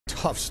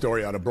Tough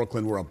story out of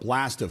Brooklyn where a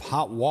blast of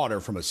hot water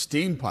from a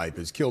steam pipe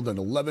has killed an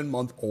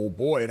 11-month-old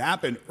boy. It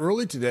happened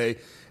early today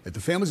at the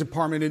family's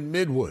apartment in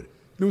Midwood.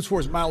 News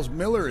 4's Myles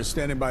Miller is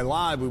standing by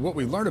live with what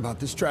we learned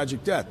about this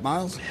tragic death.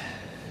 Myles?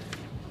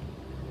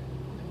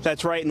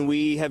 That's right, and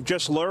we have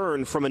just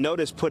learned from a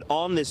notice put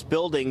on this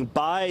building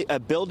by a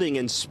building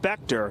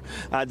inspector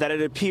that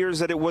it appears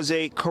that it was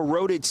a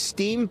corroded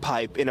steam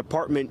pipe in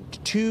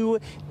apartment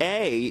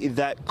 2A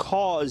that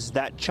caused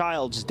that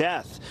child's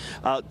death.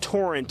 A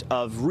torrent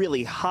of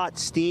really hot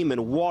steam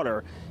and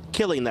water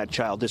killing that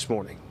child this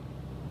morning.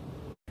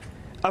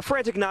 A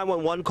frantic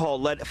 911 call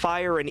led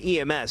fire and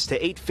EMS to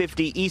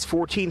 850 East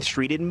 14th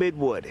Street in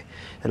Midwood.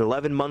 An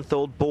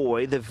 11-month-old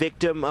boy, the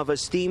victim of a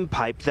steam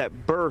pipe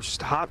that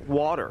burst hot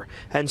water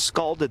and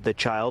scalded the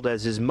child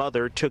as his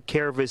mother took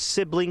care of his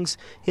siblings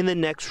in the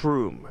next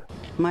room.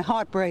 My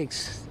heart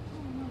breaks.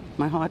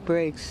 My heart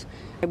breaks.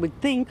 I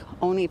would think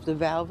only if the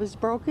valve is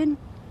broken.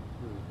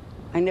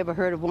 I never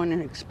heard of one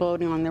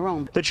exploding on their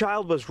own. The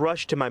child was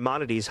rushed to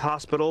Maimonides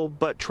Hospital,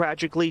 but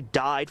tragically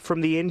died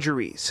from the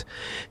injuries.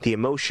 The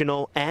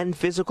emotional and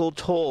physical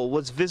toll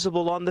was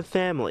visible on the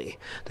family.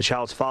 The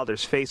child's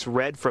father's face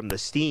red from the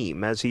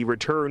steam as he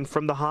returned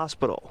from the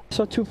hospital. I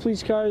saw 2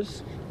 police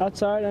cars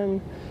outside and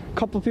a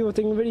couple of people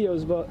taking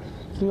videos, but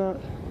it's not.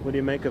 What do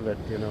you make of it?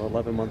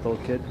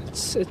 11-month-old kid?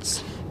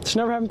 It's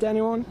never happened to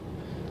anyone.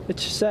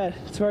 It's just sad.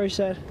 It's very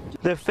sad.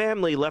 The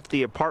family left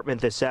the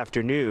apartment this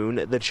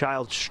afternoon, the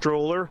child's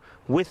stroller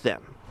with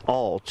them,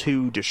 all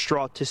too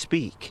distraught to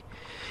speak.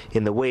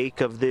 In the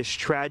wake of this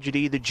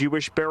tragedy, the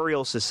Jewish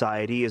Burial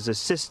Society is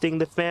assisting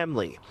the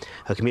family,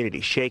 a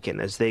community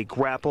shaken as they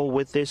grapple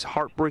with this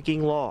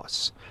heartbreaking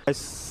loss. I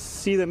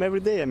see them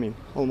every day,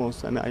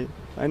 almost, and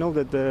I know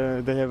that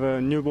they have a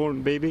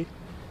newborn baby.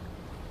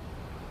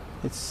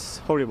 It's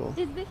horrible.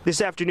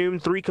 This afternoon,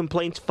 3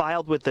 complaints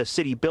filed with the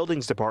city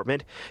buildings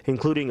department,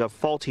 including a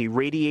faulty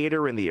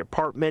radiator in the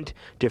apartment,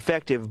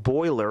 defective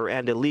boiler,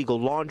 and illegal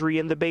laundry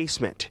in the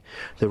basement.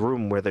 The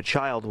room where the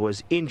child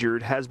was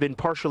injured has been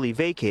partially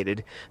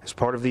vacated as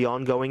part of the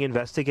ongoing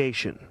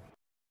investigation.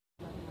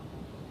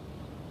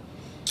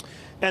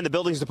 And the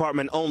buildings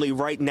department only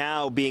right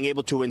now being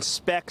able to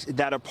inspect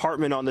that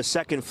apartment on the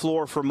 2nd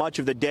floor. For much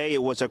of the day,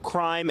 it was a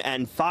crime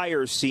and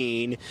fire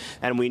scene.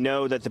 And we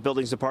know that the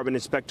buildings department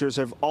inspectors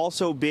have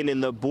also been in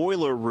the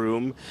boiler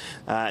room.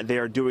 They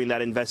are doing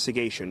that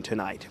investigation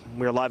tonight.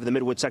 We're live in the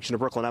Midwood section of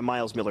Brooklyn. I'm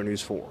Myles Miller,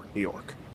 News 4, New York.